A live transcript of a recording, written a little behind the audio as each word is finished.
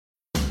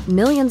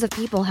Millions of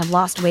people have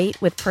lost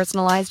weight with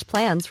personalized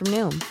plans from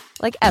Noom.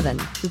 Like Evan,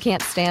 who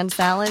can't stand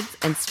salads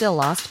and still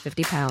lost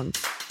 50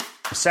 pounds.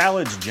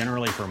 Salads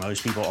generally for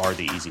most people are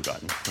the easy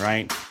button,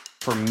 right?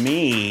 For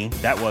me,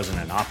 that wasn't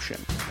an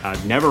option.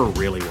 I never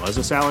really was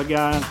a salad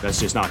guy. That's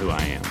just not who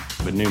I am.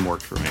 But Noom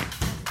worked for me.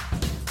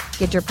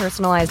 Get your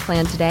personalized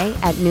plan today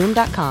at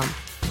Noom.com.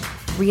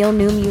 Real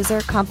Noom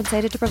user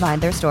compensated to provide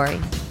their story.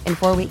 In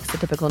 4 weeks, the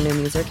typical Noom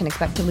user can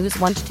expect to lose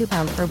 1 to 2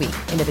 pounds per week.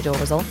 Individual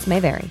results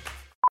may vary.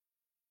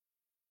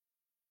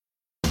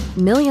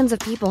 Millions of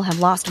people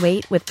have lost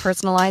weight with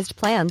personalized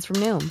plans from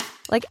Noom.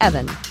 Like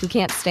Evan, who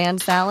can't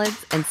stand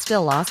salads and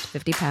still lost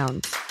 50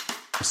 pounds.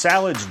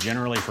 Salads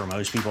generally for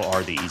most people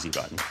are the easy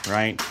button,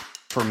 right?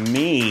 For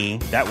me,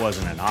 that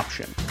wasn't an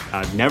option.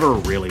 I never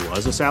really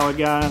was a salad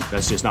guy.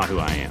 That's just not who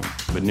I am.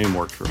 But Noom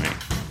worked for me.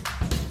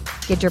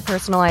 Get your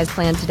personalized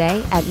plan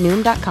today at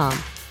Noom.com.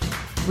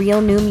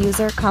 Real Noom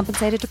user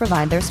compensated to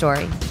provide their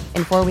story.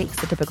 In 4 weeks,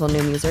 the typical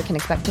Noom user can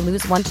expect to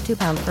lose 1 to 2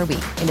 pounds per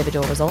week.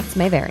 Individual results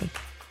may vary.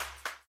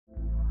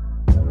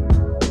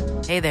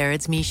 Hey there,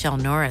 it's Michelle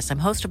Norris. I'm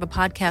host of a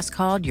podcast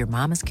called Your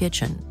Mama's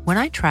Kitchen. When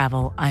I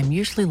travel, I'm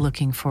usually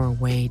looking for a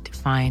way to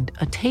find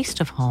a taste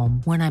of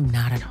home when I'm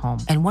not at home.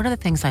 And one of the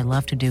things I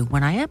love to do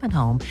when I am at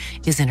home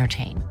is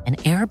entertain. And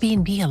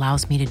Airbnb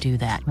allows me to do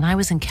that. When I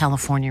was in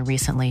California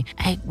recently,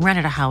 I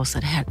rented a house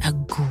that had a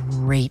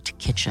great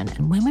kitchen.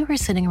 And when we were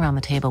sitting around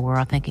the table, we were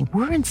all thinking,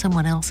 we're in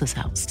someone else's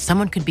house.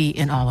 Someone could be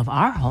in all of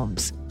our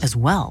homes as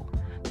well.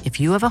 If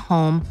you have a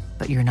home,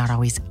 but you're not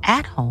always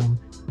at home,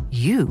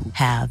 you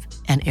have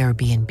an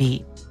Airbnb.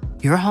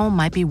 Your home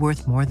might be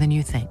worth more than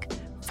you think.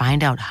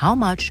 Find out how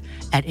much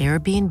at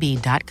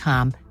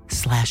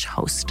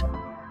airbnb.com/host.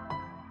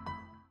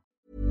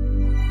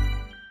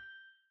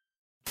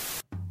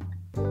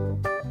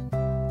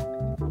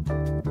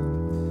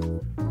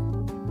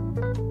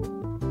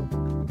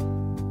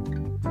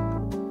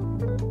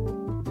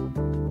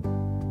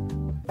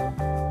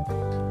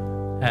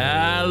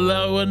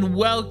 Hello and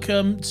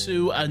welcome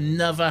to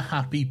another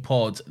Happy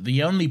Pod,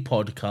 the only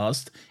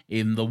podcast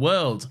in the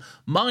world.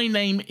 My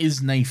name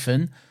is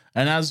Nathan,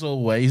 and as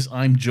always,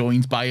 I'm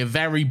joined by a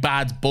very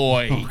bad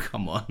boy. Oh,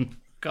 come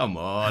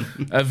on.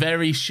 A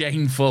very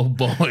shameful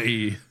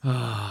boy.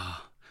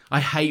 I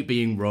hate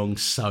being wrong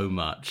so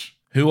much.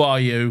 Who are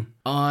you?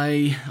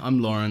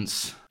 I'm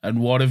Lawrence. And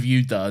what have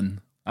you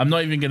done? I'm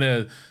not even going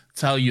to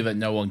tell you that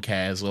no one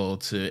cares or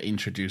to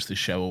introduce the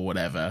show or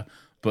whatever,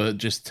 but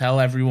just tell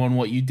everyone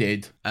what you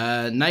did.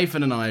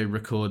 Nathan and I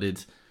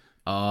recorded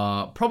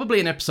probably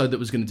an episode that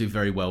was going to do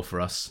very well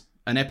for us.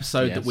 An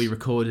episode that we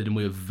recorded and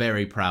we were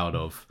very proud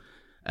of.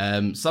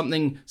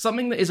 Something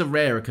that is a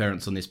rare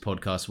occurrence on this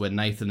podcast where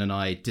Nathan and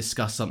I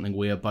discuss something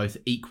we are both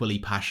equally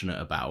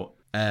passionate about.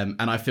 And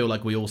I feel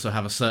like we also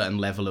have a certain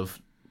level of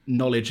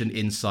knowledge and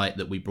insight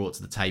that we brought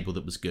to the table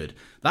that was good.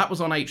 That was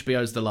on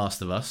HBO's The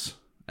Last of Us.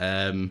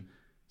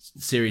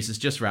 Series has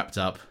just wrapped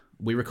up.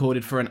 We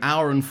recorded for 1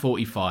 hour and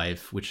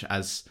 45, which,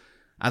 as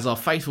our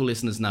faithful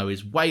listeners know,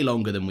 is way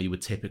longer than we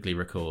would typically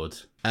record.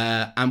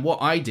 And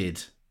what I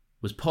did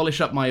was polish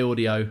up my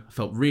audio. I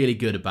felt really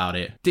good about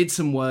it. Did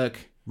some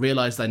work,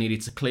 realised I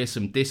needed to clear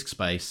some disk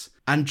space,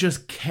 and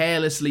just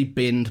carelessly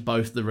binned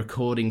both the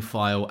recording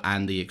file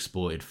and the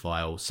exported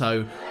file.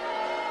 So,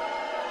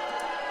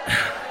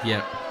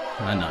 yeah,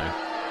 I know.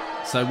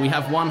 So we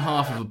have one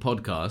half of a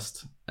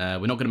podcast.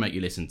 We're not going to make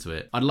you listen to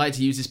it. I'd like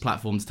to use this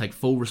platform to take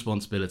full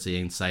responsibility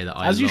and say that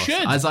I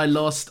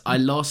lost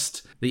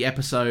the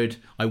episode.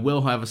 I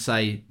will, however,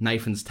 say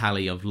Nathan's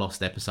tally of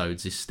lost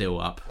episodes is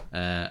still up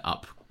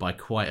by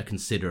quite a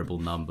considerable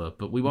number.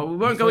 But we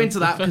won't go into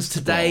that because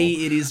today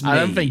it is me. I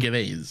don't think it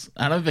is.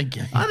 I think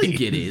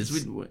it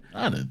is.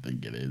 I don't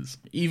think it is.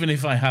 Even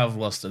if I have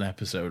lost an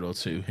episode or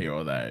two here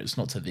or there, it's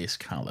not to this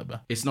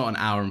caliber. It's not 1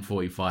 hour and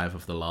 45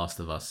 of The Last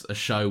of Us, a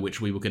show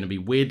which we were going to be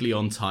weirdly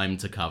on time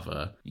to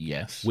cover.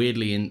 Yes.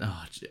 Weirdly in...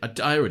 Oh,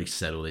 I already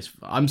said all this.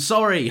 I'm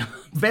sorry.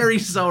 Very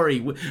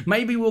sorry.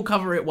 Maybe we'll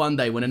cover it one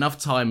day when enough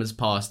time has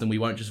passed and we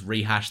won't just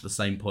rehash the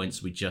same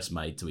points we just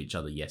made to each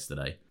other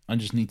yesterday. I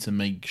just need to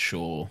make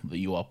sure that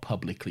you are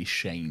publicly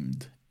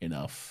shamed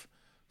enough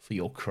for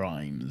your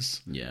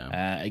crimes.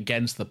 Yeah.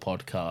 Against the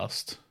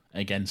podcast,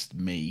 against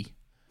me,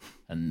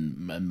 and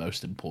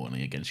most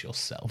importantly, against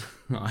yourself.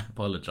 I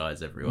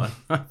apologise, everyone.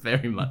 I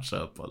very much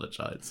so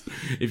apologise.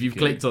 If you've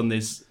clicked on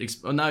this...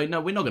 No,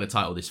 we're not going to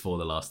title this For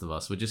The Last of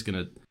Us. We're just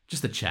going to...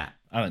 Just a chat.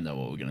 I don't know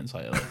what we're going to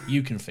title it.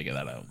 You can figure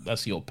that out.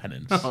 That's your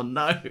penance. Oh,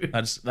 no.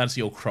 That's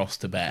your cross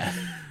to bear.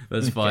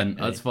 That's fine.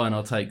 That's fine.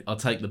 I'll take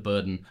the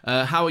burden.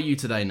 How are you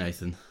today,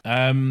 Nathan?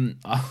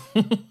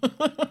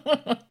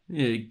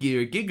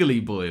 You're a giggly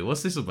boy.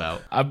 What's this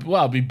about?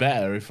 I'd be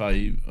better if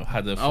I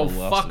had a full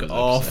fuck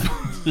off.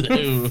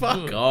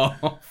 Fuck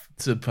off.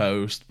 To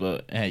post,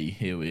 but hey,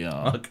 here we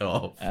are. Fuck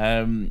off.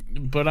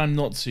 But I'm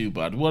not too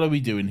bad. What are we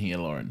doing here,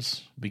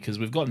 Lawrence? Because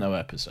we've got no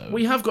episode.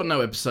 We have got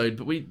no episode,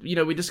 but we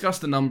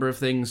discussed a number of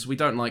things. We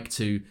don't like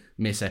to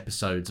miss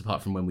episodes,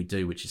 apart from when we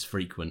do, which is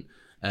frequent.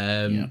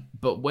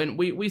 But when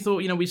we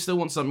thought, we still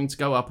want something to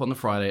go up on the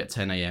Friday at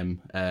 10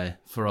 a.m.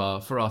 For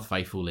our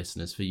faithful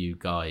listeners, for you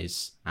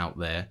guys out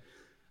there.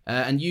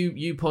 And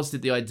you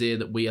posited the idea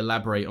that we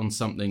elaborate on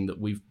something that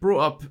we've brought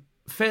up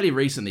fairly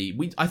recently.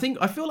 I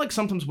feel like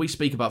sometimes we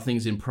speak about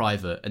things in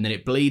private and then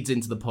it bleeds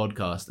into the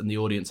podcast and the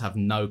audience have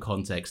no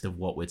context of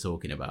what we're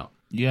talking about.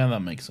 Yeah, that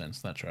makes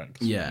sense. That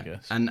tracks. Yeah, I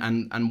guess.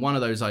 And one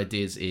of those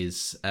ideas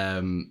is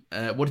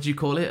what did you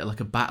call it?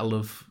 Like a battle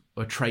of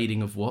or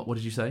trading of what? What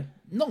did you say?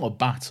 Not a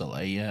battle,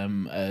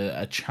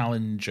 a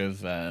challenge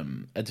of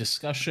a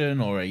discussion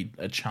or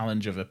a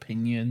challenge of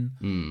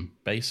opinion.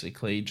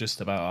 Basically,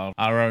 just about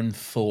our own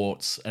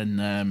thoughts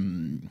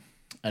and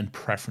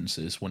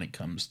preferences when it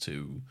comes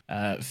to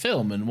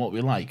film and what we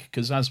like.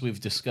 Because as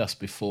we've discussed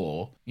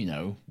before,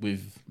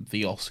 with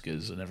the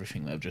Oscars and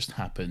everything that have just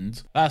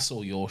happened, that's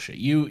all your shit.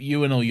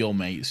 You and all your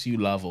mates, you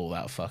love all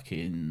that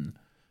fucking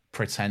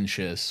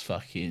pretentious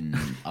fucking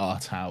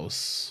art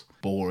house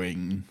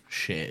boring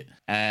shit.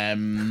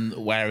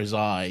 Whereas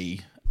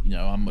I'm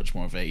much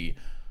more of a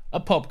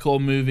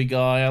popcorn movie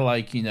guy. I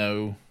like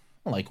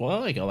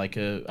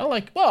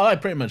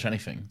pretty much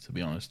anything, to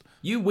be honest.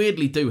 You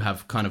weirdly do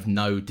have kind of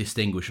no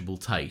distinguishable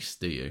taste,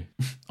 do you?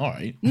 All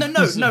right. No,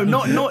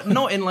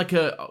 not in like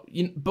a.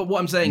 But what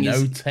I'm saying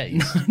is no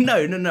taste.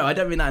 No. I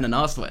don't mean that in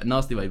a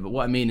nasty way. But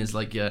what I mean is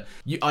like,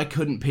 I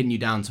couldn't pin you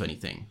down to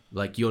anything.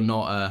 Like you're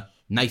not a.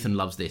 Nathan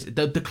loves this.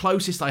 The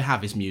closest I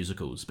have is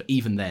musicals, but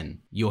even then,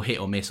 you're hit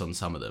or miss on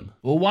some of them.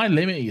 Well, why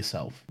limit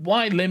yourself?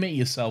 Why limit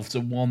yourself to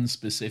one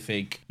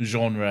specific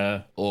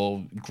genre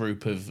or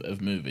group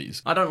of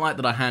movies? I don't like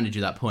that I handed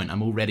you that point.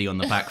 I'm already on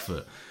the back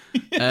foot.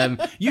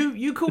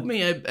 You called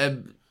me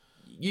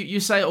you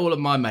say all of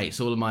my mates,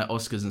 all of my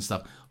Oscars and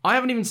stuff. I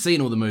haven't even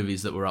seen all the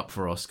movies that were up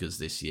for Oscars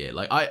this year.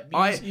 Like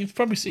you've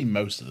probably seen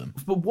most of them.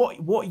 But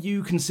what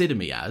you consider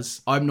me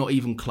as, I'm not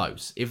even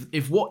close.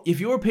 If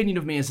your opinion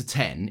of me is a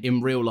 10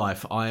 in real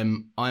life,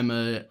 I'm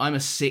a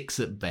 6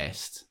 at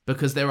best,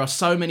 because there are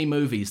so many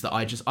movies that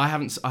I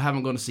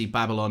haven't gone to see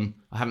Babylon.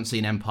 I haven't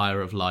seen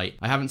Empire of Light.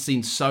 I haven't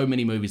seen so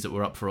many movies that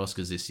were up for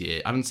Oscars this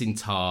year. I haven't seen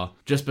Tar,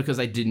 just because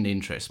they didn't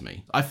interest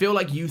me. I feel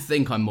like you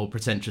think I'm more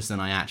pretentious than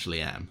I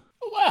actually am.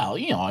 Well,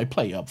 I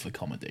play up for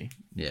comedy.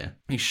 Yeah.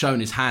 He's shown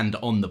his hand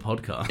on the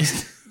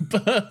podcast.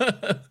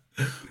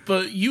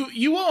 but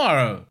you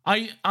are.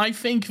 I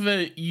think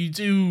that you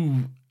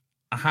do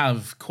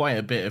have quite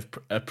a bit of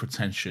a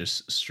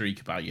pretentious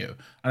streak about you.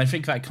 And I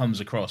think that comes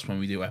across when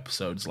we do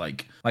episodes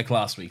like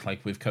last week,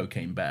 like with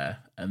Cocaine Bear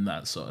and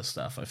that sort of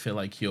stuff. I feel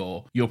like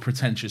your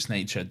pretentious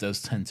nature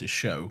does tend to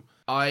show.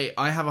 I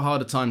have a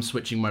harder time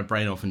switching my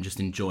brain off and just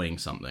enjoying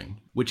something,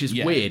 which is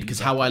weird, because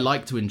how I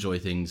like to enjoy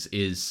things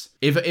is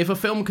if a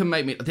film can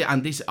make me,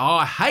 and this,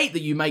 I hate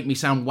that you make me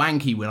sound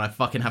wanky when I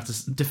fucking have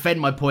to defend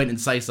my point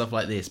and say stuff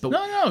like this. But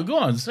no, go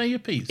on, say your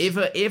piece.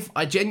 If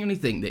I genuinely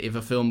think that if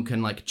a film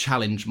can like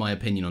challenge my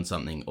opinion on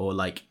something or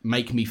like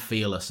make me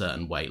feel a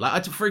certain way,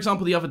 like for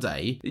example, the other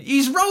day,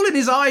 he's rolling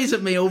his eyes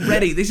at me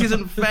already. This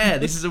isn't fair.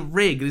 This is a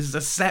rig. This is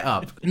a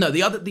setup. No,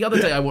 the other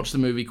day I watched a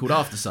movie called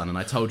After Sun, and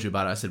I told you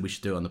about it. I said we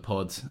should do it on the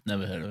pod.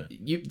 Never heard of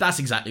it. That's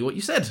exactly what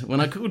you said when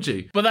I called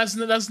you. But that's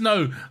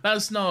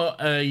not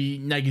a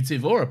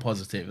negative or a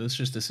positive. It's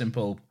just a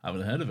simple, I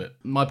haven't heard of it.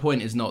 My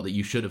point is not that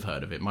you should have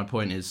heard of it. My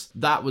point is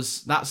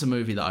that's a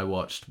movie that I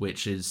watched,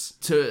 which is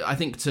I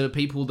think to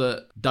people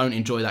that don't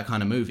enjoy that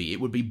kind of movie, it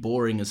would be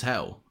boring as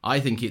hell. I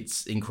think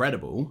it's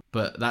incredible,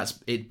 but that's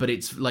it. But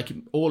it's like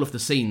all of the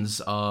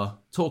scenes are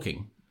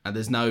talking, and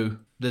there's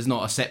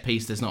not a set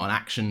piece, there's not an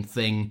action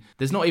thing,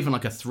 there's not even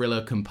like a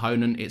thriller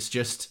component. It's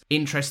just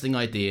interesting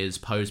ideas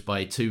posed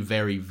by two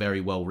very, very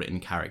well written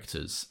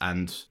characters.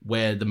 And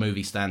where the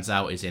movie stands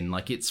out is in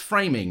like its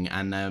framing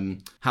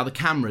and how the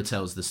camera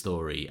tells the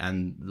story,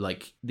 and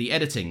like the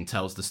editing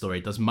tells the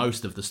story, does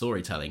most of the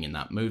storytelling in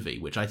that movie,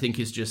 which I think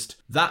is just,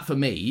 that for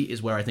me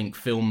is where I think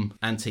film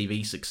and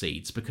TV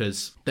succeeds,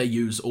 because they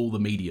use all the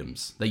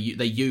mediums. They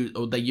use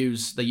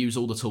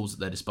all the tools at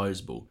their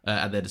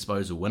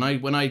disposal.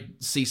 When I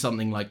see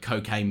something like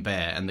Cocaine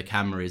Bear and the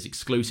camera is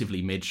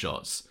exclusively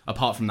mid-shots,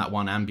 apart from that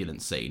one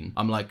ambulance scene,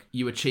 I'm like,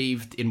 you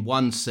achieved in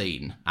one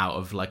scene out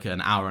of like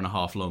an hour and a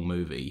half long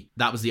movie,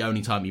 that was the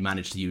only time you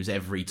managed to use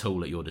every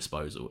tool at your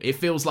disposal. It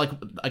feels like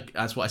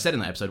that's what I said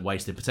in that episode,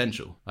 wasted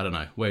potential. I don't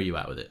know, where are you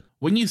at with it?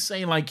 When you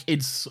say like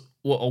it's,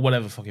 or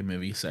whatever fucking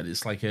movie you said,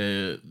 it's like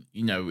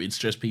it's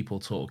just people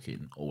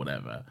talking or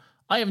whatever,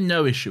 I have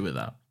no issue with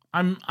that.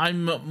 I'm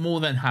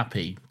more than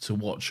happy to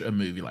watch a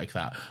movie like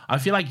that. I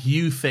feel like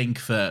you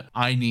think that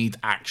I need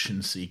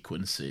action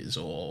sequences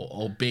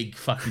or big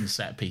fucking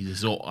set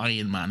pieces or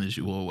Iron Man, as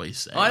you always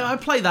say. I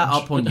play that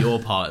up on your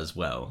part as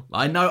well.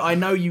 I know I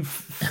know you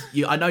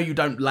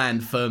don't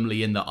land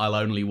firmly in that I'll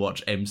only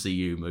watch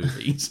MCU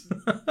movies.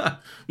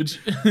 which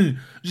isn't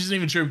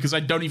even true, because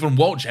I don't even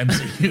watch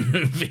MCU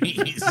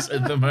movies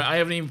at the moment. I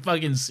haven't even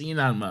fucking seen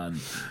Ant-Man.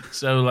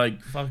 So like,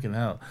 fucking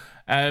hell.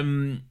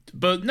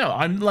 But no,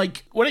 I'm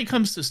like, when it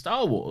comes to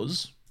Star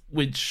Wars,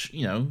 which,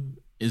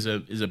 is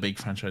a big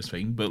franchise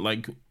thing, but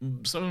like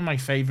some of my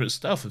favorite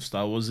stuff of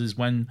Star Wars is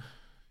when,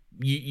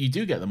 you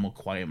do get the more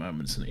quiet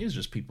moments, and it is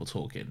just people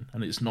talking,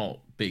 and it's not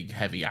big,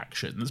 heavy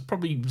action. That's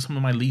probably some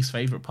of my least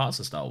favourite parts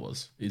of Star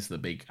Wars, is the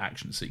big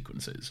action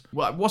sequences.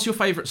 What's your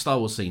favourite Star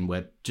Wars scene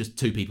where just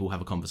two people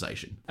have a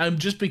conversation?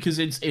 Just because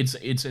it's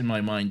in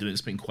my mind, and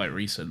it's been quite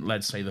recent.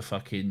 Let's say the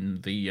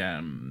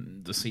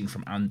scene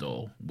from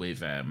Andor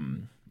with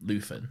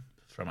Luthen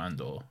from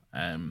Andor.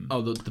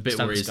 The bit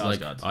where he's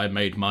like, I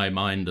made my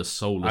mind a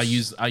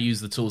soulless... I use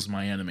the tools of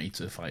my enemy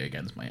to fight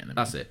against my enemy.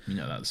 That's it. You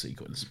know that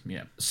sequence,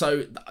 yeah.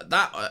 So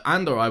that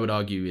Andor, I would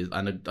argue, is,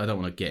 and I don't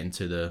want to get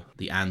into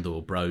the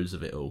Andor bros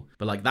of it all,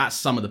 but like that's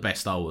some of the best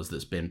Star Wars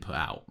that's been put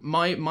out.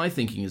 My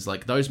thinking is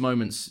like those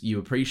moments you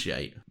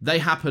appreciate, they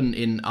happen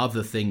in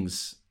other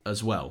things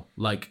as well.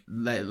 Like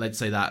let's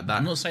say that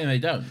I'm not saying they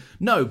don't.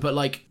 No, but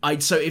like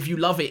so if you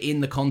love it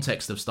in the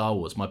context of Star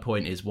Wars, my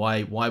point is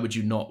why would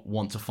you not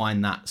want to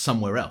find that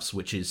somewhere else,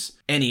 which is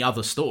any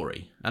other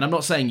story? And I'm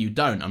not saying you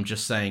don't, I'm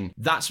just saying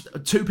that's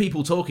two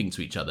people talking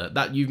to each other.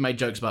 That you've made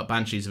jokes about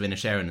Banshees of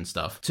Inisherin and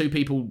stuff. Two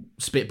people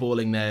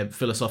spitballing their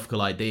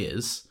philosophical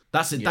ideas.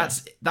 That's it. Yeah.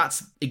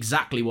 That's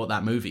exactly what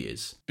that movie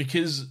is.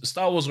 Because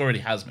Star Wars already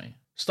has me.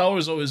 Star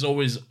Wars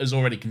has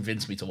already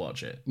convinced me to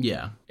watch it.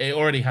 Yeah, it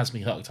already has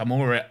me hooked. I'm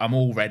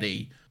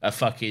already a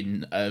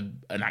fucking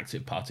an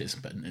active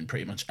participant in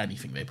pretty much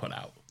anything they put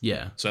out.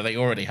 Yeah, so they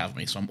already have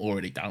me, so I'm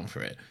already down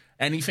for it.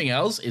 Anything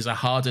else is a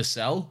harder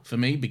sell for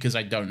me because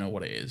I don't know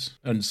what it is,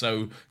 and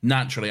so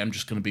naturally I'm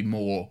just going to be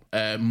more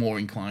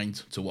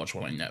inclined to watch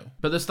what I know.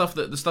 But the stuff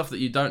that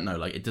you don't know,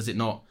 like, does it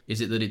not?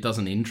 Is it that it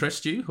doesn't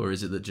interest you, or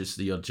is it that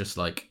you're just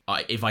like,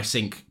 if I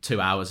sink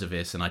 2 hours of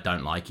this and I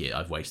don't like it,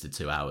 I've wasted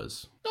 2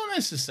 hours? Not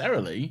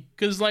necessarily,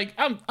 because like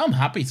I'm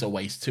happy to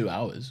waste 2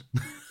 hours.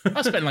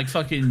 I spent like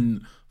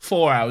fucking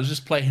 4 hours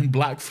just playing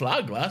Black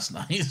Flag last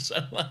night.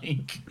 So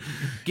like,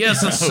 give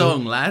us a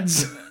song,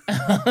 lads.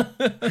 I'm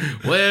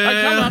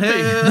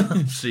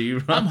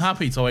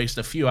happy to waste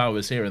a few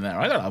hours here and there.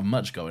 I don't have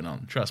much going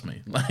on, trust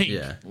me.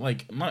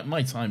 Like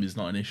my time is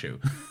not an issue.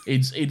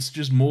 It's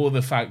just more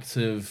the fact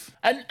of,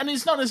 and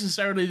it's not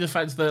necessarily the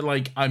fact that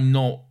like I'm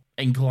not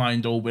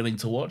inclined or willing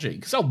to watch it,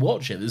 because I'll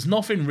watch it. There's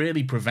nothing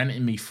really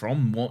preventing me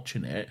from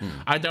watching it.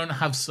 I don't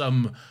have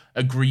some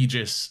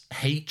egregious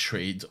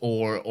hatred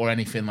or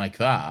anything like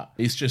that.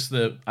 It's just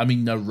that I'm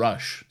in no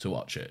rush to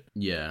watch it.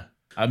 Yeah.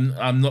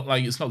 I'm not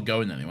like, it's not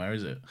going anywhere,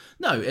 is it?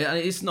 No,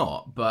 it's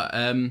not. But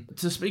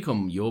to speak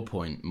on your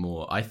point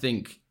more, I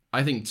think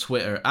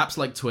Twitter, apps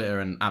like Twitter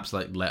and apps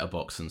like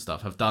Letterboxd and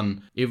stuff have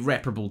done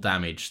irreparable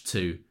damage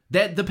to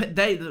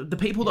the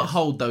people that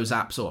hold those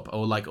apps up,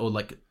 or like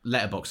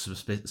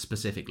Letterboxd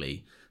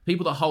specifically.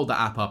 People that hold that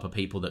app up are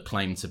people that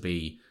claim to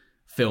be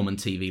film and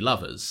TV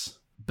lovers.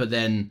 But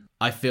then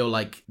I feel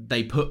like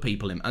they put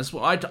people in, as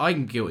well,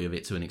 I'm guilty of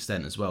it to an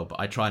extent as well, but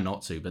I try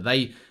not to. But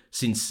they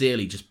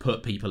sincerely just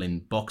put people in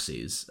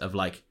boxes of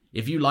like,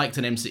 if you liked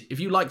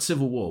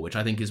Civil War, which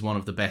I think is one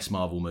of the best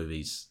Marvel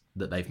movies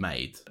that they've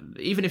made,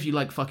 even if you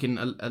like fucking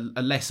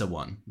a lesser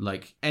one,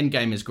 like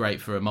Endgame is great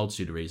for a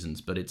multitude of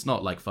reasons, but it's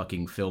not like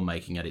fucking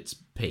filmmaking at its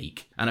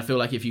peak. And I feel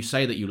like if you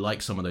say that you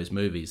like some of those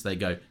movies, they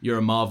go, you're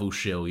a Marvel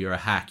shill, you're a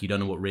hack, you don't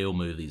know what real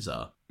movies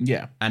are.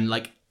 Yeah. And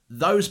like,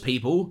 those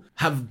people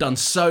have done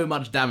so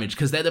much damage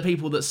because they're the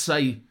people that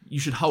say you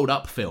should hold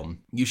up film.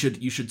 You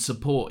should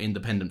support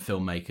independent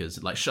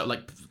filmmakers. Like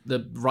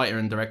the writer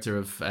and director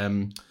of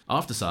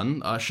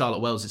Aftersun, Charlotte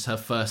Wells. It's her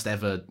first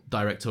ever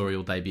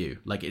directorial debut.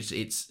 Like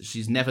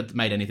she's never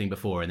made anything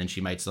before, and then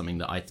she made something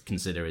that I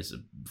consider is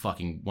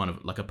fucking one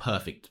of like a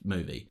perfect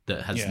movie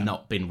that has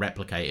not been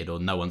replicated, or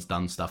no one's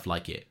done stuff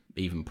like it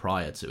even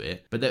prior to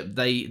it. But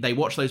they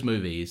watch those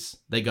movies,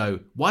 they go,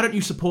 why don't you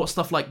support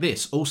stuff like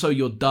this? Also,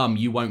 you're dumb,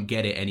 you won't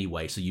get it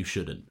anyway, so you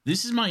shouldn't.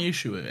 This is my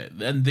issue with it,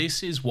 and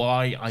this is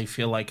why I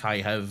feel like I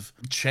have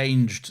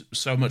changed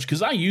so much,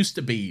 because I used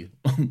to be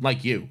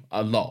like you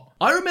a lot.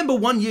 I remember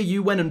one year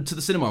you went into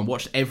the cinema and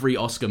watched every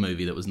Oscar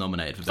movie that was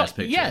nominated for Best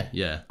Picture.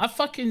 Yeah.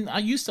 I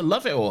used to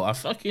love it all.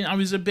 I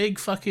was a big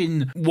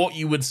fucking, what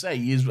you would say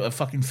is a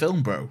fucking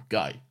film bro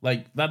guy.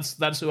 Like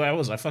that's who I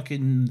was. I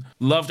fucking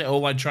loved it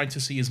all. I tried to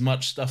see as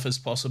much stuff as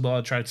possible.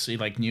 I tried to see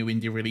like new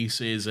indie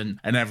releases and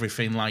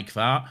everything like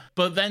that.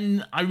 But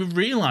then I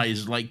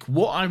realized like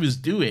what I was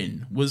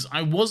doing was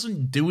I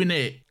wasn't doing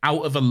it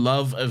out of a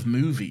love of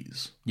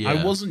movies. Yeah.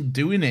 I wasn't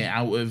doing it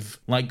out of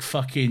like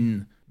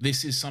fucking,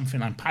 this is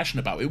something I'm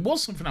passionate about. It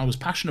was something I was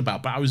passionate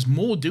about, but I was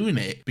more doing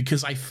it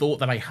because I thought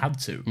that I had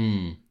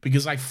to.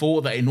 Because I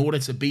thought that in order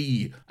to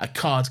be a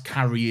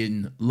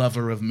card-carrying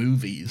lover of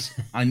movies,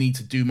 I need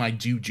to do my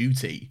due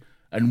duty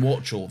and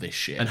watch all this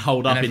shit. And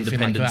hold up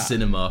independent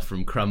cinema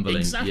from crumbling.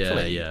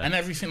 Exactly. Yeah. And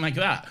everything like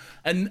that.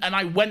 And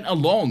I went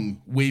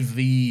along with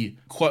the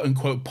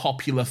quote-unquote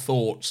popular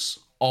thoughts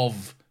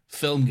of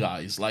film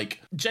guys.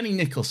 Like Jenny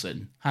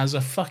Nicholson has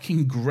a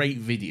fucking great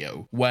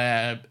video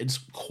where it's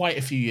quite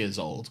a few years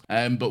old,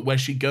 but where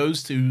she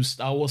goes to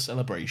Star Wars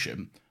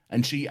Celebration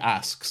and she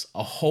asks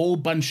a whole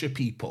bunch of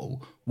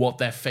people what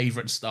their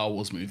favorite Star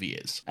Wars movie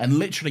is. And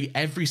literally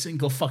every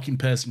single fucking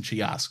person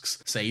she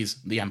asks says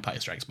The Empire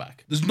Strikes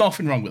Back. There's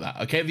nothing wrong with that,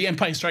 okay? The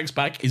Empire Strikes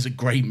Back is a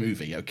great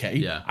movie, okay?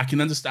 Yeah. I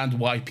can understand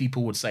why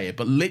people would say it,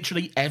 but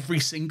literally every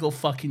single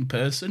fucking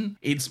person,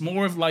 it's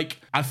more of like,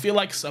 I feel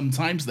like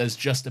sometimes there's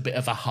just a bit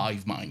of a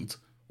hive mind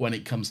when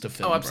it comes to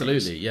film. Oh,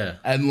 absolutely, yeah.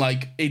 And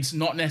like, it's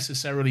not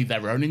necessarily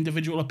their own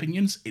individual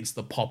opinions, it's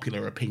the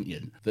popular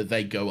opinion that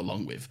they go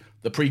along with.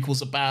 The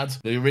prequels are bad,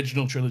 the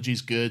original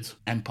trilogy's good,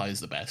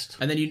 Empire's the best.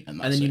 And then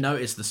you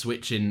notice the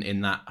switch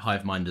in that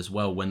hive mind as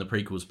well when the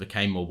prequels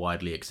became more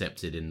widely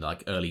accepted in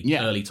like early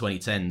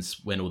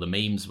 2010s when all the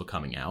memes were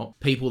coming out.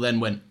 People then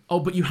went, oh,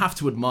 but you have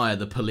to admire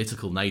the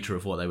political nature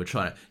of what they were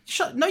trying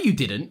to... No, you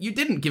didn't. You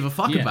didn't give a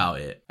fuck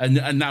about it. And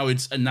now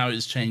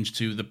it's changed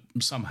to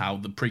somehow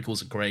the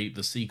prequels are great,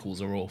 the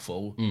sequels are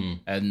awful,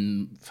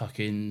 and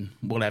fucking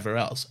whatever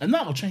else. And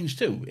that'll change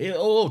too.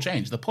 It'll all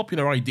change. The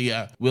popular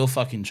idea will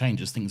fucking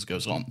change as things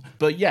goes on.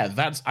 But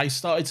yeah, I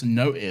started to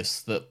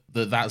notice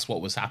that's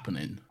what was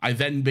happening. I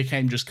then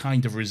became just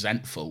kind of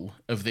resentful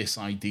of this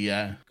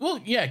idea.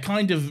 Well, yeah,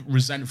 kind of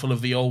resentful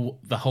of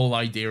the whole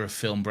idea of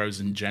film bros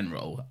in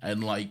general,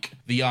 and like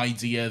the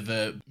idea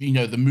that, you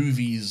know, the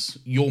movies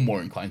you're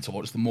more inclined to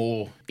watch, the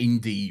more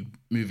indie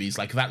movies,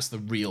 like that's the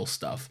real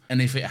stuff.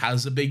 And if it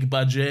has a big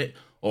budget,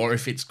 or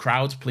if it's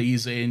crowd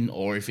pleasing,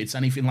 or if it's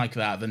anything like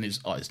that, then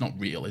it's not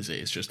real, is it?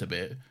 It's just a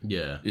bit,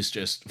 it's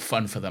just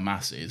fun for the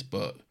masses,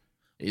 but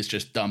it's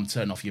just dumb,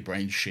 turn off your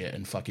brain shit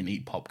and fucking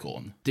eat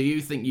popcorn. Do you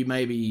think you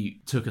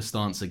maybe took a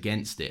stance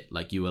against it?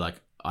 Like you were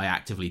like, I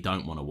actively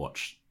don't want to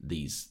watch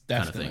these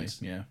kind of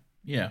things.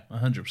 Yeah,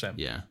 100%.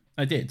 Yeah,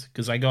 I did,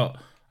 because I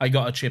got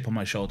a chip on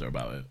my shoulder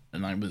about it,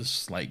 and I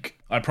was like,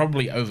 I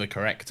probably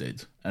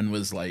overcorrected and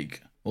was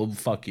like, well,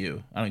 fuck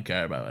you, I don't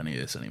care about any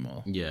of this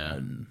anymore. Yeah.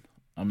 And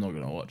I'm not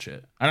going to watch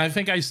it. And I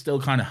think I still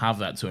kind of have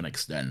that to an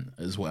extent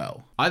as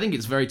well. I think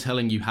it's very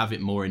telling you have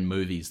it more in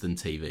movies than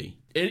TV.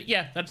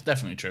 Yeah, that's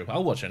definitely true.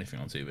 I'll watch anything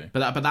on TV.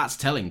 But that's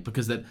telling,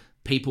 because that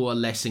people are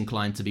less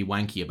inclined to be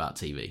wanky about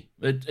TV.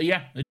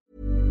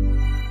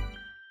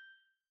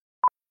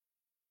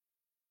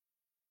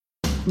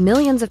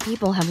 Millions of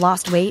people have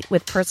lost weight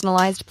with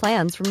personalized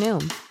plans from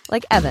Noom.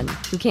 Like Evan,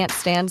 who can't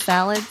stand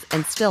salads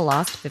and still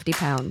lost 50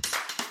 pounds.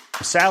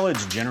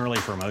 Salads generally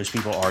for most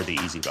people are the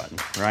easy button,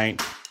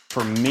 right?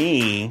 For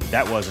me,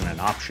 that wasn't an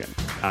option.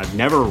 I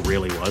never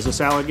really was a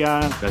salad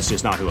guy. That's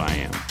just not who I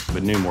am.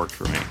 But Noom worked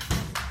for me.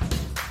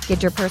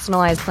 Get your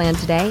personalized plan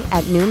today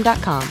at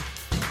Noom.com.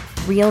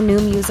 Real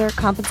Noom user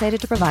compensated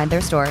to provide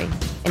their story.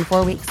 In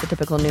 4 weeks, the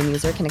typical Noom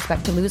user can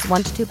expect to lose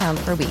 1 to 2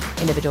 pounds per week.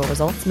 Individual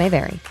results may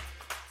vary.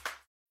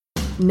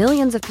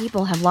 Millions of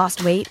people have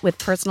lost weight with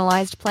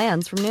personalized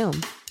plans from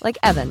Noom. Like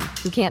Evan,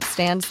 who can't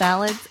stand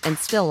salads and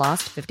still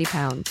lost 50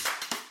 pounds.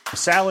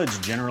 Salads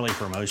generally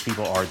for most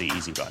people are the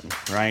easy button,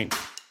 right?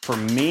 For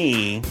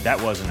me, that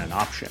wasn't an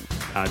option.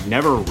 I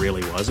never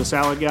really was a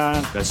salad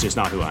guy. That's just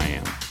not who I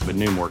am. But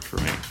Noom worked for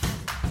me.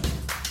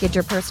 Get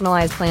your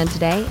personalized plan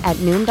today at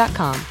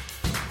Noom.com.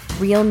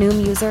 Real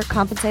Noom user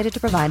compensated to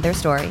provide their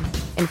story.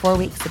 In 4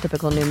 weeks, the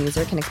typical Noom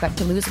user can expect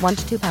to lose 1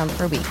 to 2 pounds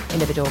per week.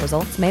 Individual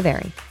results may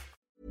vary.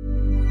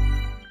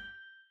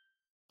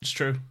 It's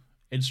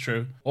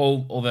true.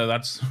 Although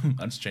that's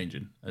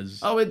changing that's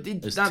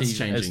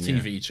changing as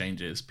TV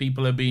changes.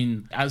 People have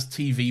been, as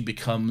TV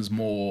becomes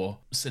more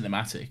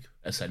cinematic,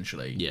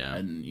 essentially. Yeah,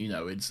 and you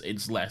know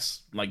it's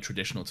less like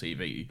traditional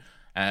TV.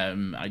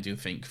 I do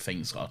think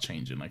things are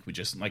changing.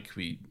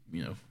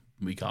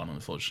 We can't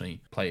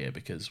unfortunately play it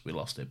because we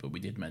lost it, but we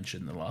did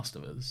mention The Last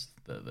of Us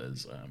that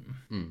there's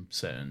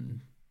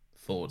certain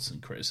thoughts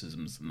and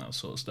criticisms and that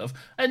sort of stuff.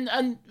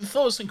 And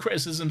thoughts and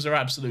criticisms are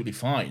absolutely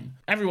fine.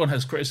 Everyone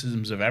has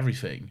criticisms of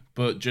everything,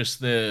 but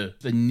just the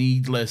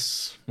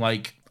needless,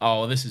 like,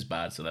 oh, this is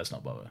bad, so let's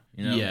not bother.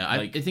 You know? Yeah,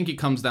 I think it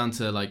comes down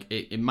to, like,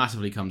 it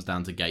massively comes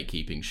down to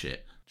gatekeeping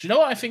shit. Do you know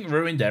what I think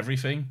ruined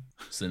everything?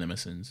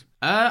 CinemaSins.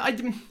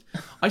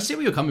 I see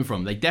where you're coming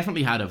from. They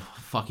definitely had a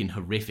fucking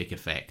horrific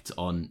effect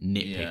on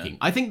nitpicking. Yeah.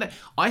 I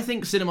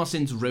think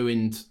CinemaSins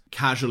ruined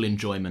casual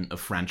enjoyment of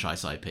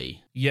franchise IP.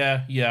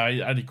 Yeah,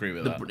 I'd agree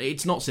with that.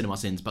 It's not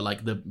CinemaSins, but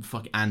like the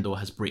fuck Andor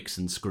has bricks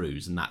and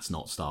screws, and that's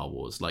not Star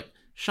Wars. Like,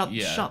 shut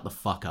the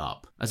fuck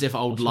up. As if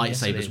old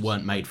lightsabers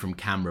weren't made from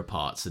camera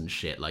parts and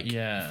shit. Like,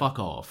 fuck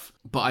off.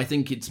 But I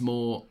think it's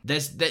more.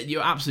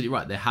 You're absolutely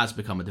right. There has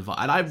become a divide,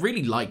 and I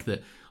really like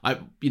that.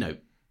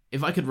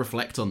 If I could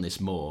reflect on this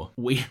more,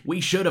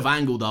 we should have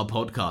angled our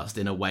podcast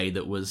in a way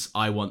that was,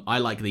 I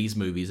like these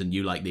movies and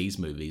you like these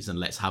movies, and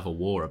let's have a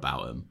war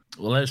about them.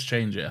 Well, let's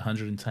change it.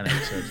 110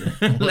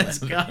 episodes. Let's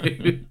go.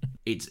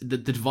 It's the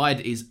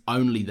divide is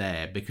only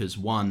there because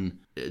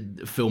one,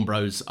 film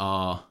bros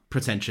are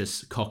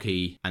pretentious,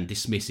 cocky, and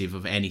dismissive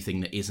of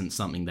anything that isn't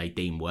something they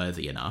deem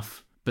worthy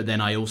enough. But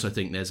then I also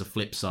think there's a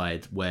flip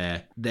side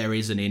where there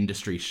is an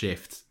industry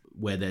shift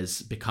where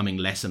there's becoming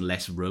less and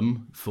less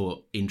room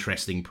for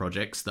interesting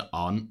projects that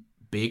aren't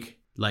big.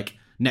 Like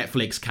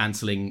Netflix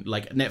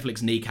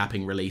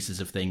kneecapping releases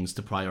of things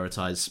to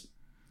prioritize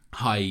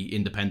high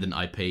independent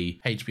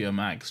IP. HBO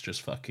Max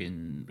just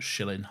fucking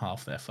shilling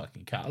half their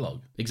fucking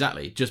catalogue.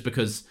 Exactly. Just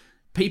because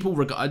people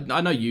regard...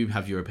 I know you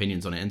have your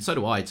opinions on it, and so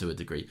do I to a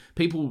degree.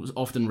 People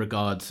often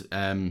regard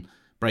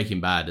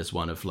Breaking Bad as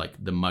one of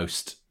like the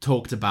most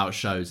talked about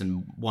shows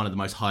and one of the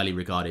most highly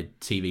regarded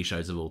TV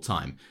shows of all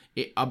time.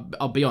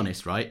 I'll be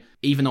honest, right?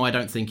 Even though I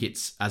don't think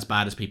it's as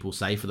bad as people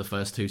say for the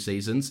first 2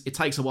 seasons, it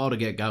takes a while to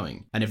get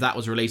going. And if that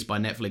was released by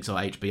Netflix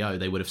or HBO,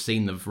 they would have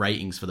seen the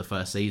ratings for the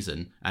first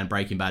season, and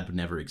Breaking Bad would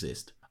never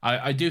exist.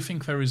 I do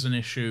think there is an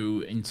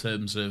issue in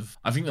terms of...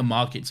 I think the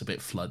market's a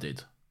bit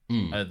flooded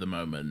at the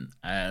moment.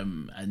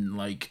 And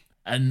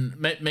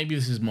maybe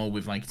this is more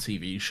with like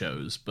TV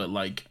shows, but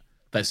like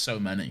there's so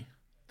many.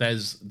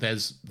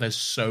 There's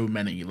so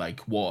many, like,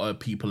 what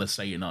people are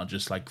saying are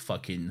just like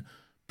fucking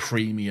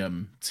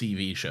premium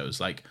TV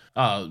shows, like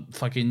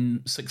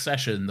fucking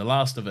Succession, The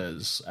Last of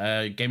Us,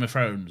 Game of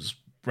Thrones,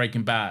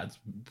 Breaking Bad,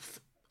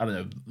 I don't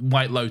know,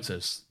 White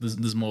Lotus.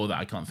 There's more that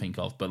I can't think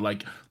of, but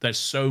like there's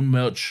so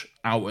much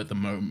out at the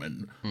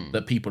moment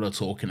that people are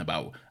talking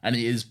about, and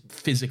it is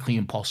physically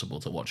impossible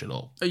to watch it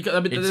all.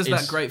 There's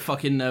that great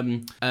fucking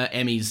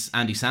Emmys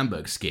Andy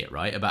Samberg skit,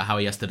 right, about how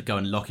he has to go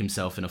and lock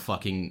himself in a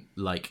fucking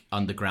like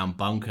underground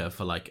bunker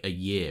for like a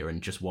year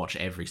and just watch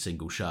every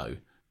single show.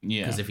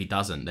 Yeah, because if he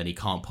doesn't, then he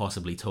can't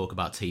possibly talk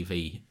about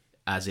TV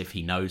as if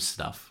he knows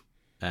stuff.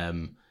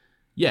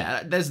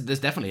 Yeah, there's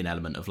definitely an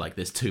element of like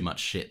there's too much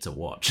shit to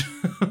watch.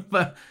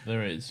 But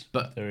there is.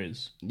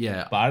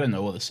 Yeah, but I don't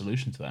know what the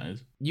solution to that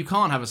is. You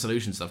can't have a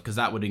solution stuff because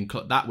that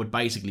would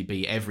basically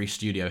be every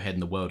studio head in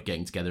the world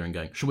getting together and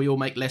going, should we all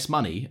make less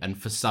money?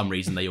 And for some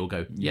reason they all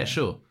go, yeah,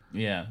 sure.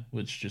 Yeah,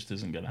 which just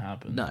isn't going to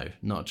happen. No,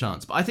 not a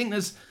chance. But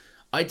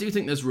I do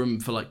think there's room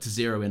for like to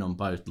zero in on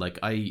both. Like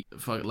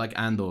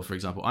Andor, for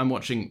example, I'm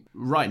watching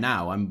right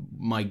now.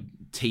 My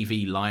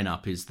TV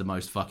lineup is the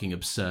most fucking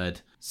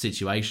absurd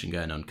situation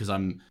going on because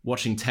I'm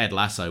watching Ted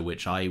Lasso,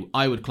 which I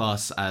would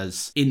class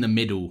as in the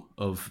middle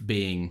of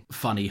being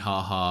funny,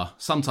 haha,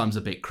 sometimes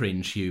a bit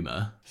cringe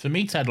humor. For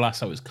me, Ted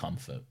Lasso is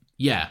comfort.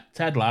 Yeah,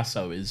 Ted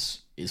Lasso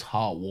is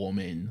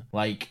heartwarming.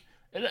 Like,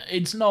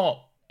 it's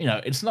not. You know,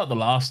 it's not The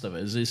Last of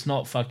Us. It's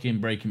not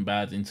fucking Breaking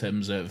Bad in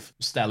terms of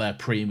stellar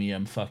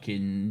premium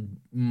fucking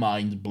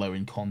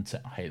mind-blowing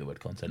content. I hate the word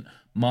content.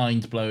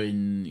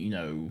 Mind-blowing,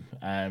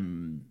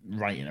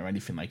 writing or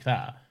anything like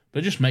that. But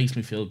it just makes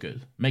me feel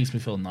good. Makes me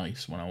feel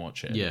nice when I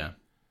watch it. Yeah.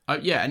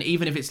 Yeah, and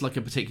even if it's like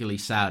a particularly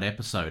sad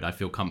episode, I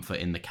feel comfort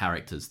in the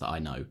characters that I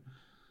know.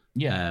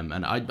 Yeah.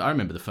 And I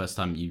remember the first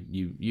time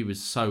you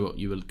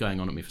were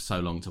going on at me for so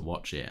long to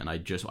watch it, and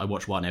I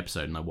watched one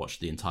episode and I watched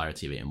the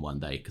entirety of it in one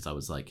day because I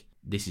was like,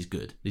 this is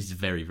good. This is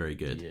very, very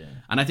good. Yeah.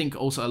 And I think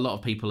also a lot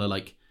of people are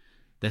like,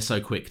 they're so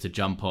quick to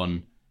jump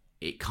on.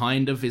 It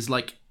kind of is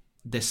like,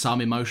 there's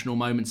some emotional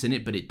moments in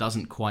it, but it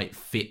doesn't quite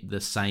fit the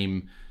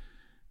same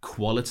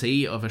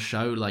quality of a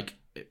show. Like,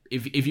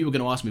 if you were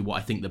going to ask me what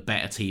I think the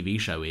better TV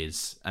show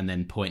is, and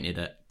then pointed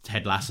at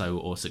Ted Lasso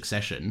or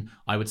Succession,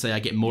 I would say I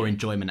get more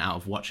enjoyment out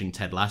of watching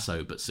Ted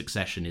Lasso, but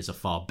Succession is a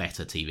far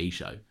better TV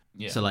show.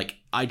 Yeah. So, like,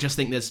 I just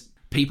think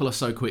people are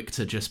so quick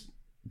to just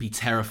be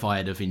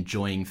terrified of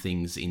enjoying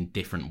things in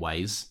different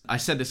ways. I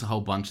said this a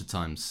whole bunch of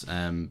times,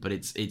 but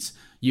it's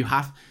you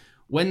have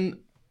when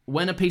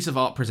a piece of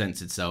art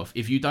presents itself,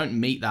 if you don't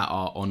meet that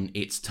art on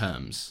its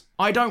terms,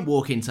 I don't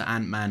walk into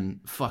Ant-Man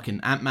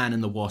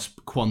and the Wasp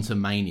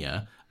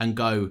Quantumania and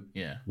go,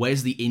 yeah,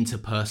 where's the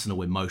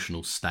interpersonal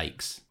emotional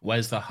stakes?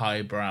 Where's the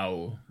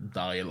highbrow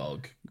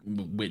dialogue,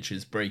 which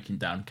is breaking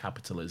down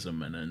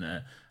capitalism and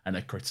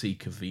a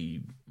critique of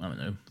the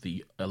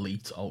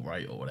elite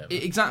alt-right or whatever.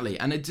 Exactly.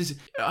 And it just,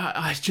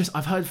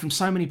 I've heard from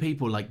so many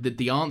people like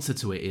the answer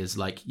to it is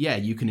like, yeah,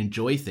 you can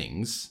enjoy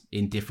things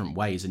in different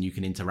ways and you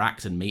can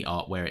interact and meet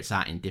art where it's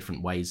at in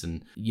different ways.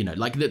 And,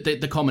 like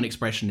the common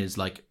expression is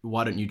like,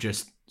 why don't you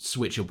just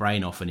switch your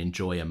brain off and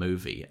enjoy a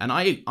movie? And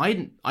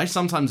I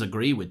sometimes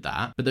agree with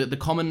that, but the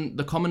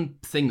common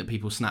thing that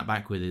people snap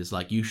back with is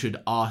like, you should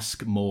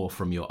ask more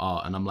from your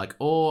art. And I'm like,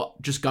 or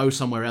just go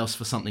somewhere else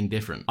for something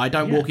different. I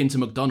don't walk into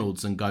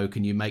McDonald's and go,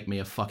 can you make me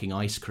a fucking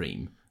ice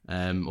cream?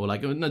 Or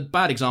like a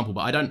bad example,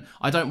 but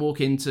I don't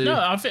walk into. No,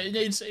 I think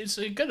it's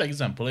a good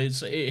example. It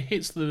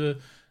hits the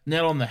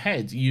nail on the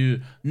head.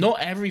 Not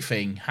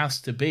everything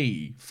has to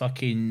be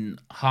fucking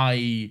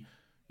high,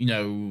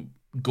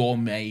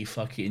 gourmet,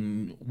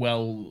 fucking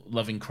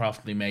well-loving,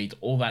 craftily made,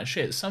 all that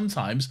shit.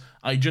 Sometimes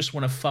I just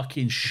want to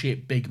fucking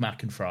shit Big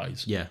Mac and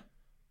fries. Yeah.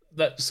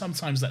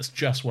 Sometimes that's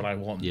just what I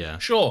want. Yeah.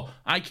 Sure,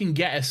 I can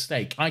get a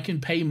steak. I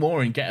can pay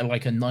more and get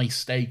a nice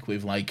steak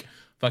with like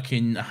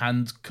fucking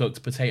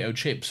hand-cooked potato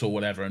chips or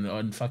whatever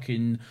and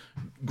fucking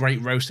great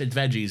roasted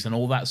veggies and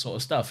all that sort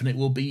of stuff, and it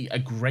will be a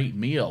great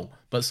meal.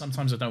 But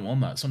sometimes I don't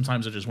want that.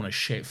 Sometimes I just want to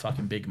shit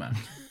fucking Big Mac.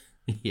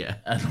 Yeah.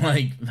 And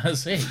like,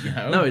 that's it,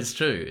 No, it's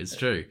true. It's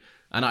true.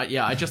 And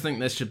I just think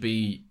there should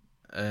be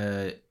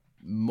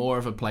more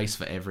of a place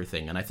for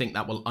everything. And I think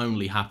that will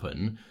only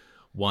happen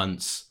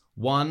once,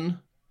 one,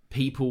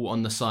 people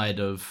on the side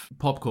of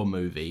popcorn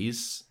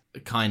movies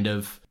kind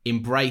of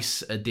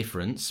embrace a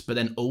difference, but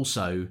then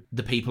also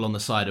the people on the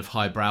side of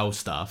highbrow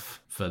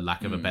stuff, for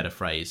lack of a better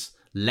phrase,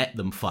 let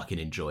them fucking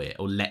enjoy it,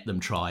 or let them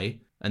try,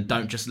 and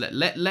don't just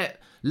let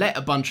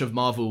a bunch of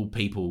Marvel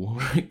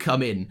people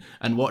come in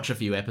and watch a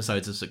few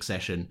episodes of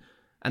Succession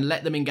and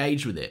let them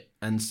engage with it.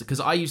 And because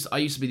I used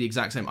to be the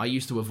exact same. I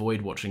used to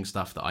avoid watching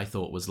stuff that I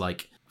thought was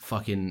like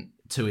fucking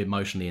too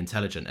emotionally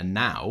intelligent, and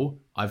now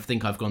I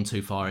think I've gone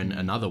too far in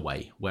another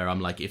way, where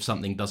I'm like, if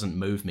something doesn't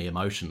move me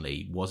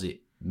emotionally, was it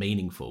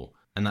meaningful?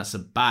 And that's a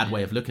bad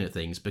way of looking at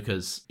things,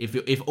 because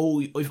if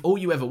all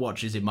you ever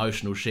watch is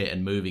emotional shit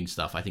and moving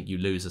stuff, I think you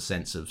lose a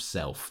sense of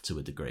self to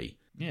a degree.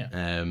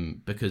 Yeah.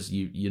 Because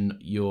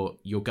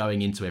you're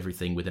going into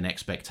everything with an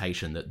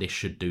expectation that this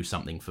should do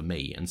something for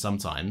me, and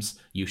sometimes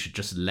you should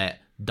just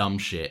let dumb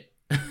shit.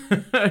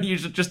 You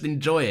should just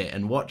enjoy it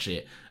and watch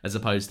it, as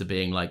opposed to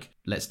being like,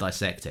 let's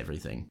dissect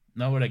everything.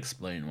 That would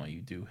explain why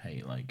you do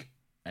hate like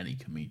any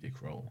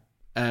comedic role.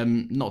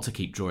 Not to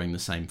keep drawing the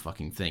same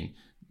fucking thing.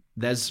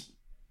 There's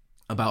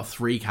about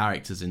 3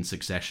 characters in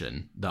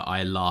Succession that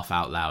I laugh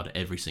out loud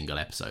every single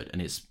episode,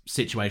 and it's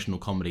situational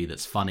comedy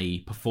that's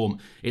funny.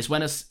 It's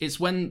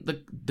when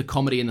the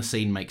comedy in the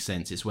scene makes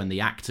sense. It's when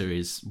the actor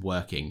is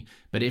working.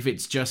 But if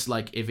it's just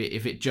like if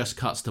it just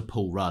cuts to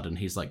Paul Rudd and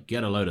he's like,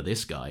 get a load of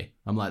this guy,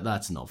 I'm like,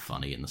 that's not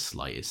funny in the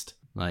slightest.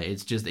 Like,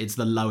 it's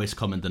the lowest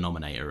common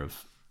denominator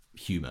of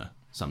humor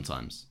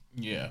sometimes.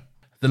 Yeah.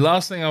 The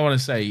last thing I want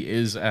to say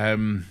is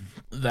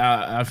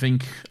that I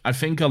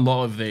think a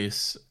lot of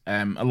this,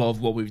 a lot of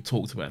what we've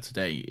talked about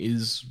today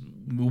is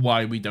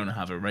why we don't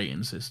have a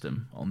rating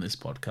system on this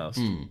podcast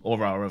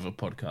or our other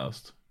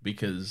podcast,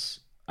 because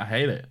I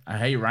hate it. I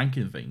hate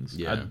ranking things.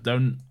 Yeah.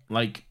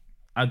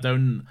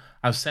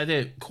 I've said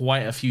it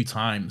quite a few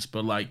times,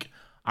 but like,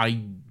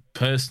 I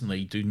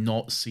personally do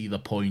not see the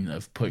point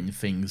of putting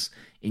things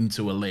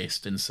into a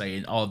list and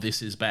saying, oh,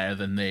 this is better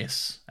than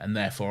this, and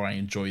therefore I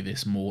enjoy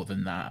this more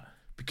than that.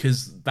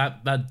 Because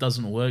that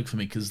doesn't work for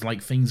me, because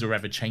like, things are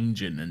ever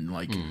changing, and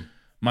like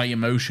my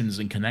emotions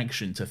and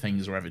connection to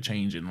things are ever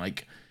changing.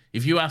 Like,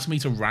 if you ask me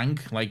to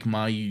rank like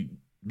my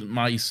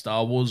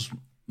Star Wars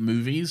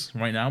movies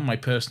right now, my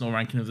personal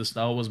ranking of the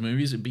Star Wars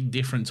movies, it'd be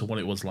different to what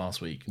it was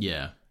last week.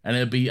 Yeah. And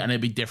it'd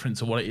be different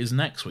to what it is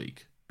next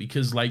week,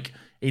 because like,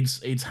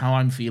 it's how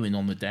I'm feeling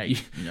on the day,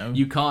 you know?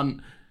 You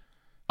can't,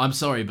 I'm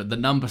sorry, but the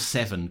number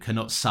 7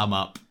 cannot sum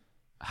up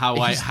how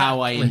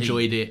I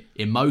enjoyed it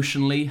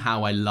emotionally,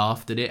 how I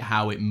laughed at it,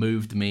 how it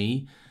moved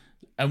me.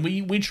 And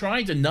we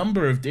tried a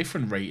number of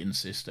different rating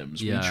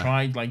systems. Yeah. We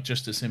tried like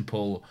just a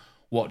simple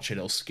watch it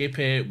or skip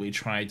it. We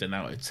tried an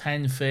out of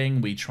 10 thing.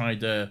 We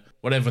tried a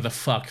whatever the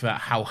fuck that,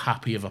 how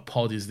happy of a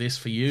pod is this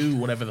for you?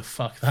 Whatever the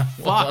fuck that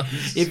was.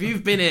 If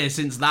you've been here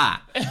since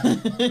that,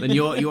 then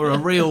you're a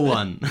real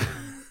one.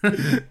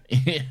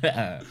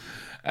 Yeah.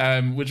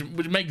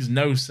 Which makes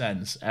no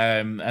sense.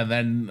 And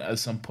then at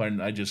some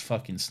point I just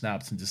fucking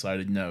snapped and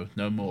decided no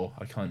more.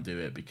 I can't do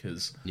it,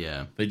 because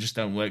they just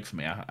don't work for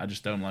me. I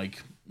just don't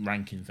like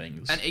ranking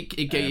things. And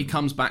it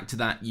comes back to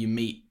that: you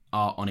meet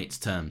art on its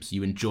terms.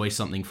 You enjoy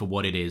something for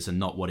what it is and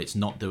not what it's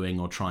not doing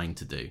or trying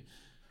to do.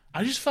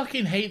 I just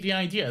fucking hate the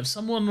idea of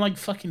someone like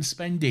fucking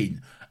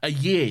spending a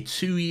year,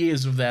 2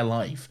 years of their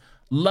life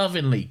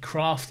lovingly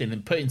crafting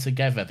and putting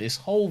together this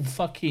whole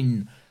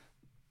fucking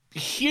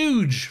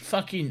huge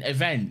fucking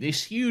event,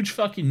 this huge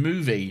fucking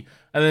movie,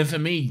 and then for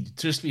me to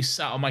just be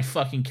sat on my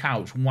fucking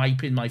couch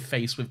wiping my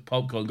face with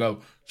popcorn, go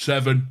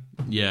 7.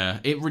 Yeah,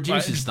 it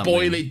reduces something.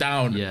 Boil it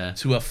down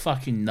to a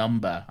fucking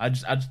number. I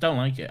just don't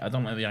like it. I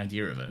don't like the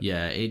idea of it.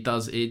 Yeah, it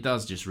does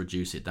just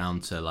reduce it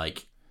down to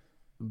like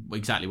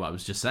exactly what I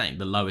was just saying.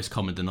 The lowest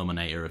common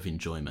denominator of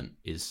enjoyment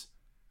is,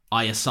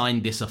 I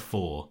assigned this a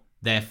 4.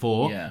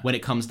 Therefore, when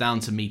it comes down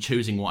to me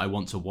choosing what I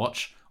want to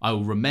watch, I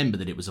will remember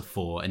that it was a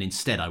 4, and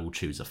instead I will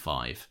choose a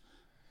 5.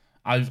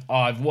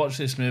 I've watched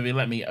this movie.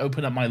 Let me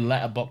open up my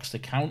Letterboxd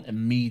account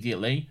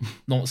immediately.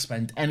 Not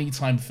spend any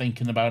time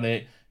thinking about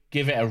it.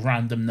 Give it a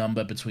random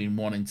number between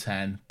 1 and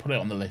 10. Put it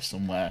on the list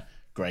somewhere.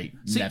 Great.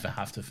 Never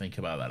have to think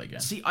about that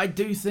again. See, I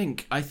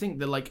think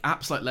that like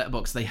apps like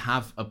Letterboxd, they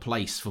have a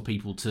place for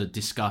people to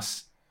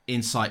discuss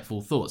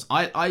insightful thoughts.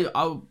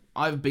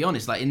 I'll be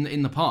honest. Like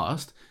in the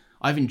past,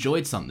 I've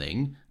enjoyed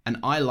something, and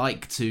I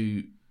like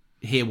to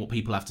hear what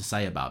people have to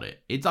say about it.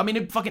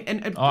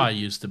 I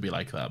used to be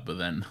like that, but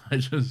then I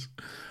just,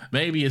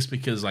 maybe it's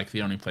because like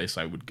the only place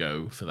I would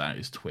go for that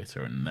is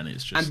Twitter, and then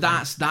it's just, and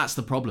that's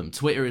the problem.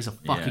 Twitter is a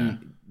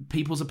fucking,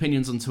 people's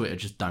opinions on Twitter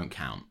just don't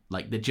count.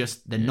 Like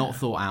they're not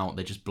thought out.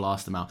 They just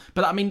blast them out.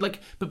 But I mean, like,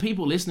 but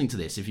people listening to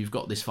this, if you've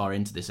got this far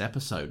into this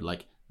episode,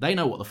 like, they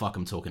know what the fuck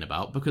I'm talking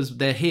about, because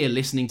they're here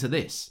listening to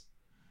this.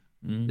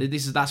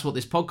 That's what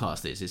this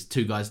podcast is. It's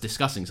 2 guys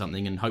discussing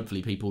something, and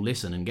hopefully people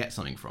listen and get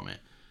something from it.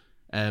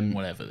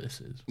 Whatever this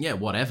is. Yeah,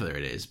 whatever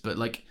it is. But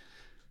like,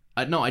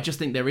 I just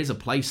think there is a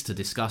place to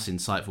discuss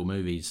insightful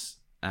movies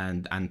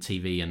and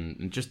TV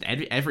and just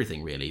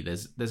everything really.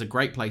 There's a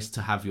great place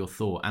to have your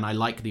thought, and I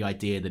like the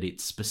idea that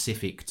it's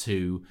specific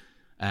to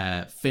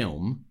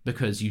film,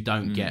 because you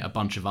don't get a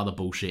bunch of other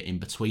bullshit in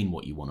between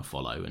what you want to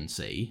follow and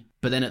see.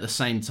 But then at the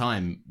same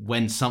time,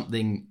 when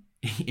something,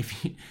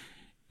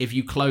 if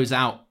you close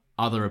out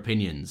other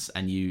opinions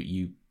and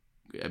you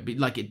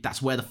like,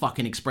 that's where the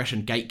fucking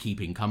expression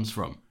gatekeeping comes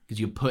from, because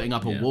you're putting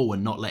up a wall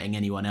and not letting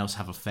anyone else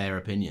have a fair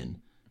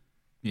opinion.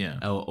 Yeah.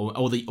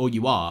 Or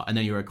you are, and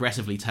then you're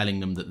aggressively telling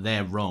them that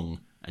they're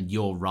wrong and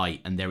you're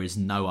right, and there is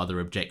no other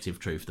objective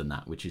truth than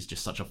that, which is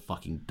just such a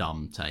fucking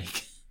dumb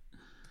take.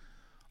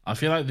 I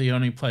feel like the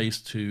only place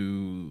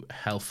to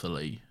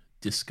healthily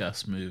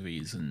discuss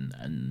movies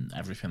and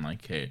everything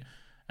like it,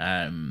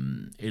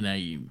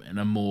 in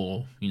a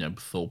more,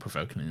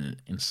 thought-provoking and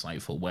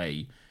insightful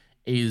way,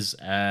 is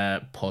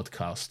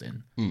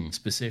podcasting.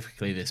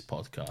 Specifically this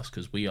podcast,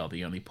 because we are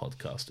the only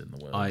podcast in the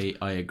world.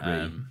 I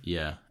agree.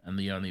 Yeah. And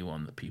the only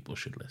one that people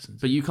should listen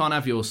to. But you can't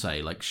have your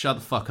say. Like, shut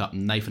the fuck up,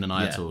 Nathan and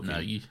I are talking. No,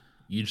 you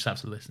just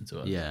have to listen to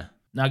us. Yeah.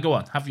 Now go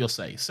on, have your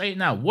say. Say it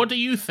now. What do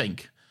you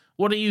think?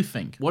 What do you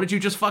think? What did you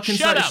just fucking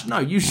Shut say? up!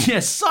 No,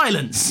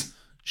 silence!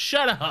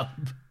 Shut up!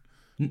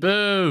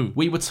 Boo!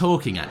 We were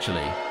talking,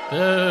 actually.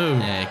 Boo!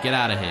 Yeah, get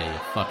out of here, you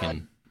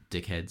fucking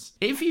dickheads.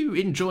 If you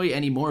enjoy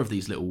any more of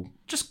these little,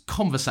 just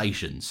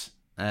conversations,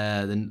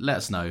 then let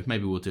us know.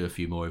 Maybe we'll do a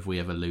few more if we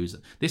ever lose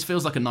it. This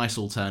feels like a nice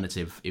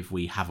alternative if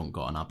we haven't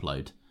got an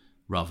upload,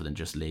 rather than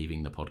just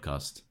leaving the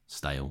podcast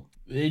stale.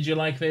 Did you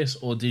like this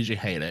or did you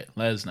hate it?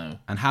 Let us know.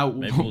 And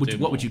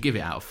what would you give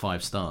it out of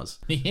 5 stars?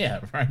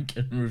 Yeah, rank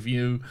and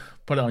review.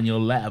 Put it on your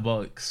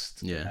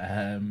Letterboxd.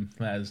 Yeah.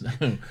 Let us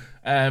know.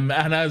 And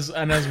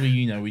as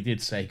we we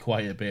did say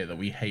quite a bit that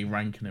we hate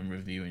ranking and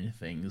reviewing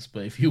things,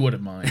 but if you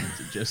wouldn't mind,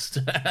 just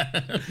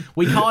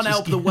we can't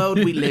help the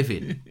world we live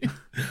in.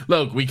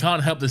 Look, we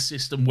can't help the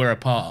system we're a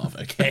part of.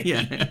 Okay.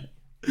 Yeah.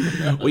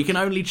 We can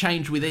only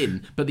change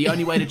within, but the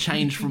only way to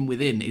change from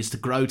within is to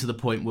grow to the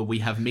point where we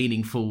have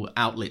meaningful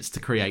outlets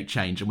to create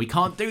change, and we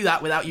can't do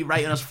that without you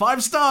rating us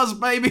 5 stars,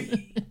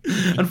 baby.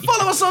 And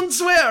follow us on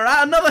Twitter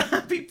at Another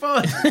Happy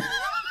Pod.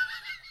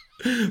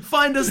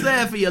 Find us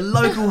there for your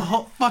local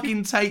hot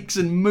fucking takes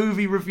and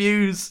movie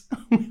reviews.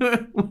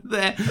 We're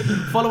there.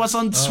 Follow us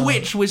on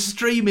Twitch. We're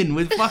streaming.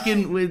 We're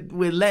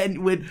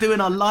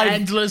doing our live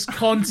endless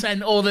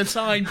content all the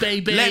time,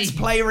 baby. Let's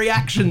Play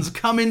reactions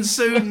coming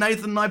soon.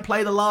 Nathan and I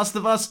play The Last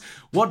of Us.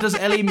 What does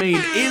Ellie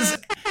mean?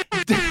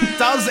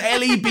 Does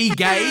Ellie be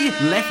gay?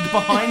 Left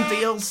Behind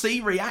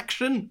DLC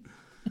reaction.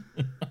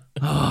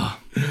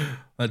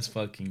 Let's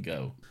fucking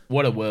go.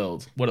 What a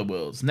world. What a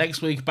world.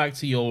 Next week, back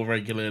to your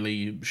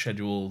regularly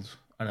scheduled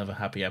Another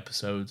Happy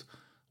episode,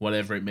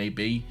 whatever it may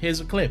be.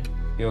 Here's a clip.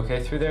 You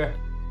okay through there?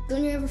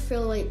 Don't you ever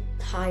feel like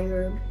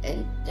tired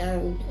and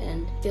down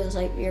and feels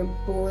like your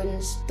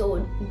bones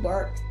don't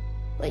work,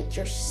 like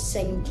you're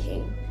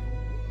sinking?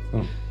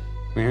 We're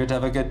here to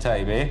have a good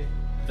time, eh?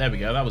 There we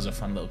go. That was a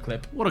fun little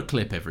clip. What a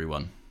clip,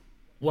 everyone.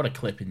 What a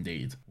clip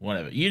indeed.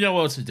 Whatever. You know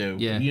what to do.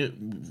 Yeah.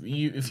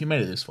 You if you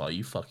made it this far,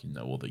 you fucking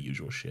know all the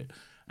usual shit.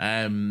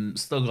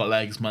 Still Got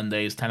Legs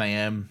Mondays 10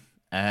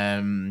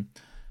 a.m.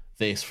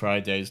 This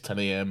Fridays 10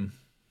 a.m.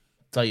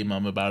 Tell your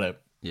mum about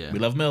it. Yeah. We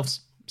love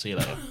MILFs. See you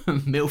later.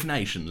 MILF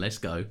Nation, let's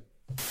go.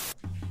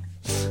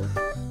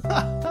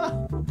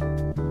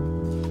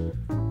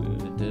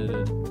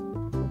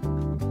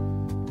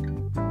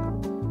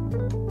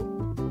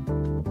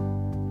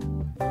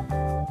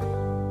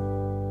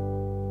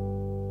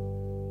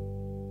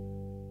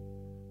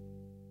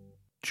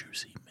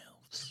 Juicy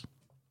MILFs.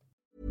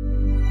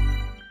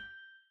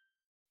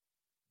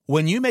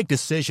 When you make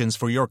decisions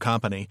for your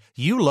company,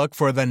 you look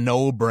for the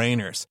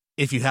no-brainers.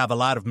 If you have a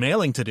lot of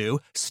mailing to do,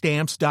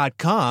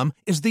 Stamps.com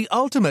is the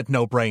ultimate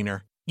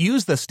no-brainer.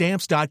 Use the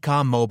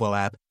Stamps.com mobile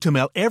app to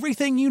mail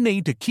everything you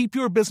need to keep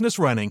your business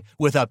running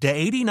with up to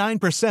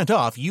 89%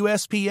 off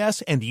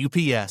USPS and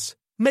UPS.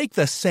 Make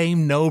the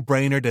same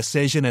no-brainer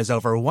decision as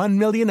over 1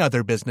 million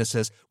other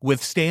businesses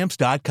with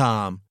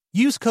Stamps.com.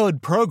 Use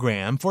code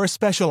PROGRAM for a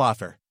special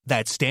offer.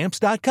 That's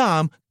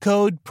Stamps.com,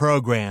 code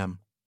PROGRAM.